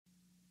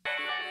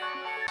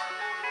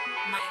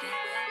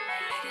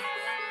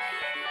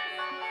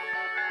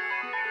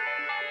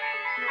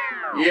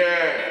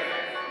Yeah.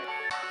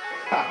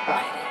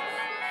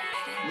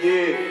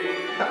 Yeah.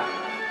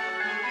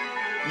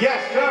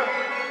 Yes,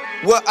 sir.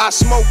 What I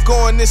smoke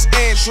on this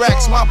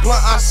anthrax, my blunt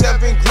I 7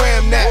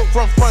 gram that.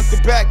 From front to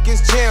back is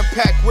jam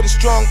packed with a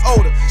strong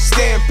odor.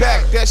 Stand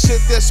back, that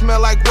shit that smell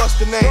like what's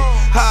the name?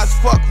 High as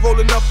fuck,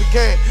 rolling up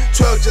again.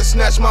 12 just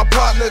snatched my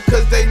partner,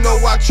 cause they know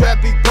I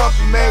trap be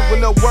bumpin', man.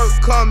 When the work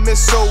come,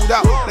 it's sold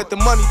out. Let the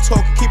money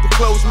talk and keep a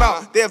closed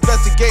mouth. They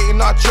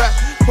investigating our trap,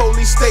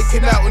 police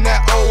staking out in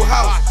that old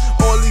house.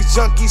 All these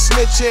junkies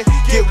snitching,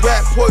 get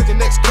rat poison,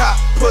 next cop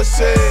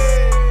pussy.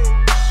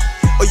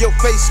 Or your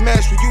face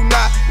smashed when you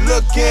not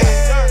looking.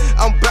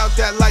 I'm about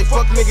that life,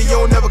 fuck nigga, you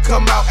don't never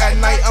come out at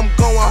night. I'm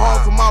going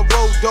hard for my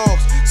road dogs.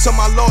 Some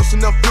I lost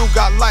and a few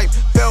got life.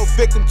 Fell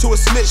victim to a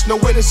snitch,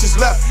 no witnesses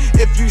left.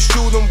 If you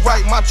shoot them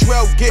right, my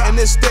trail getting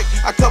this thick.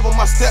 I cover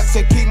my steps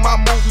and keep my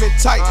movement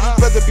tight.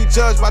 Rather be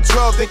judged by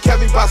 12 than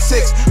carried by 6.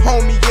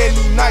 Homie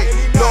any night.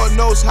 Lord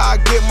knows how I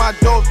get my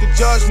dough. If the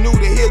judge knew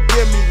that he'll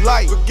give me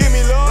life. Give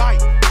me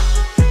life.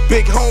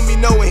 Big homie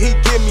knowin' he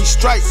give me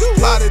stripes.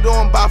 Plotted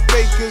on by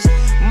fakers,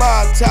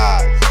 my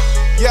ties.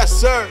 Yes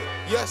sir,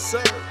 yes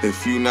sir.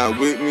 If you not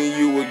with me,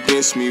 you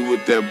against me.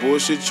 With that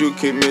bullshit, you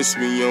can't miss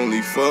me.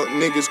 Only fuck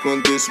niggas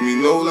gon' diss me.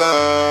 No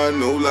lie,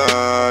 no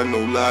lie,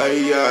 no lie,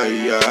 yeah,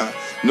 yeah.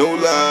 No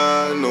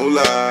lie, no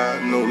lie,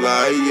 no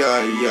lie,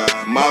 yeah,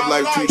 yeah. Mob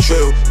life too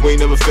trill, we ain't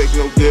never fake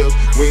no deals.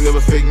 We ain't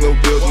never fake no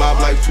deals. Mob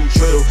life too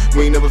trill,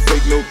 we ain't never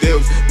fake no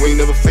deals. We ain't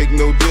never fake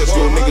no deals.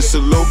 Yo niggas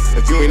salute,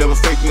 if you ain't never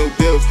fake no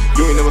deals.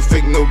 You ain't never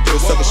fake no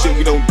deals. Sucker shit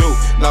we don't do.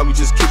 Now we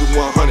just keep it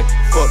 100.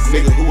 Fuck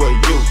nigga, who are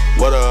you?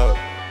 What up?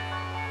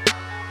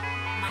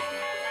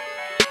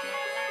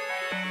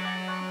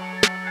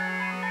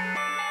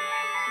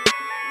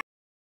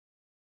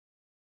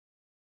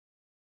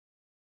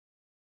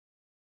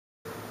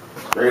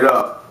 Straight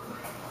up.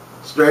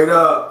 Straight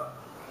up.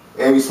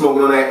 And we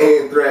smoking on that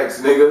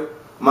anthrax, nigga.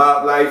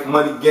 Mob life,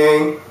 money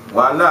gang.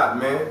 Why not,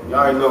 man? You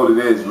already know what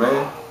it is,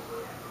 man.